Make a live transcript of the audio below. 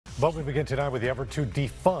But we begin tonight with the effort to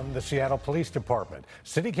defund the Seattle Police Department.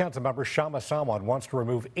 City Council member Sawant wants to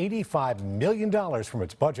remove $85 million from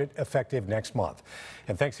its budget effective next month.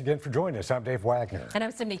 And thanks again for joining us. I'm Dave Wagner. And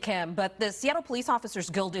I'm Cindy Kim. But the Seattle Police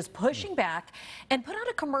Officers Guild is pushing back and put out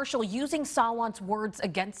a commercial using Sawant's words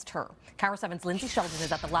against her. KIRO 7's Lindsay Sheldon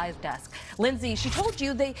is at the live desk. Lindsay, she told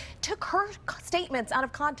you they took her statements out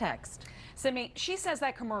of context. Simi, she says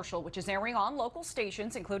that commercial, which is airing on local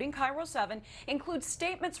stations, including KIRO 7, includes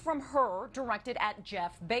statements from her directed at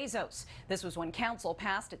Jeff Bezos. This was when council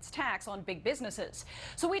passed its tax on big businesses.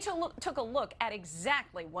 So we took a look at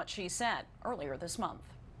exactly what she said earlier this month.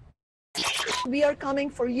 We are coming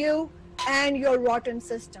for you and your rotten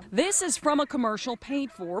system. This is from a commercial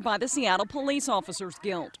paid for by the Seattle Police Officers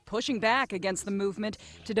Guild, pushing back against the movement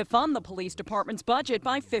to defund the police department's budget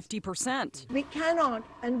by 50%. We cannot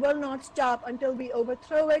and will not stop until we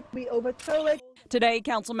overthrow it. We overthrow it. Today,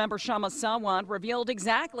 Councilmember Sawant revealed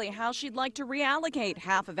exactly how she'd like to reallocate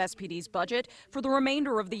half of SPD's budget for the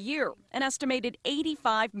remainder of the year, an estimated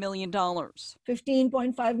 $85 million.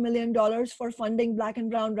 $15.5 million for funding Black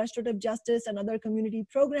and Brown restorative justice and other community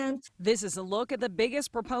programs. This is a look at the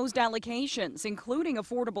biggest proposed allocations, including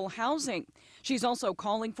affordable housing. She's also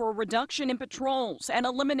calling for a reduction in patrols and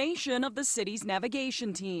elimination of the city's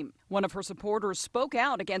navigation team. One of her supporters spoke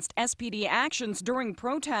out against SPD actions during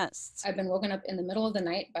protests. I've been woken up in the middle of the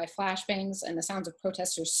night by flashbangs and the sounds of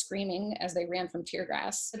protesters screaming as they ran from tear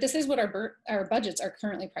gas. But this is what our budgets are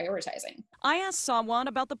currently prioritizing. I asked Sawant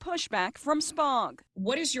about the pushback from SPOG.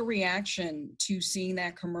 What is your reaction to seeing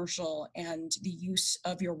that commercial and the use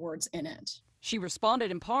of your words in it? She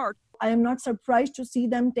responded in part, I am not surprised to see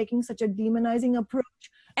them taking such a demonizing approach.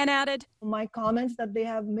 And added, my comments that they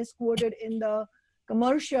have misquoted in the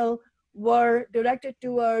commercial were directed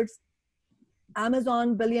towards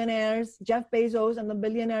Amazon billionaires, Jeff Bezos and the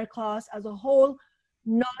billionaire class as a whole.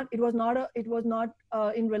 It was not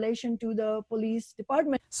in relation to the police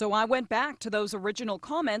department. So I went back to those original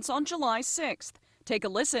comments on July 6th. Take a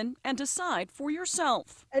listen and decide for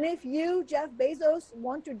yourself. And if you, Jeff Bezos,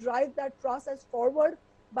 want to drive that process forward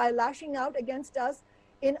by lashing out against us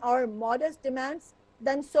in our modest demands,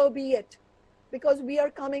 then so be it. Because we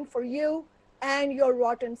are coming for you and your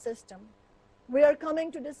rotten system. We are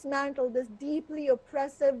coming to dismantle this deeply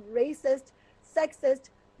oppressive, racist,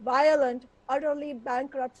 sexist, violent, utterly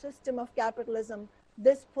bankrupt system of capitalism,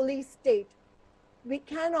 this police state. We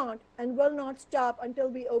cannot and will not stop until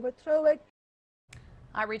we overthrow it.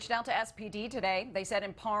 I reached out to SPD today. They said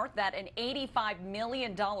in part that an $85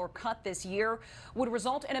 million cut this year would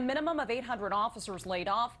result in a minimum of 800 officers laid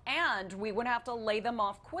off, and we would have to lay them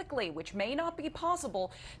off quickly, which may not be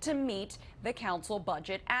possible to meet the council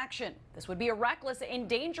budget action. This would be a reckless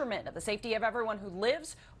endangerment of the safety of everyone who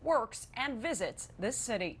lives, works, and visits this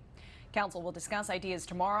city. Council will discuss ideas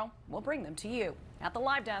tomorrow. We'll bring them to you. At the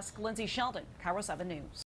live desk, Lindsay Sheldon, KIRO 7 News.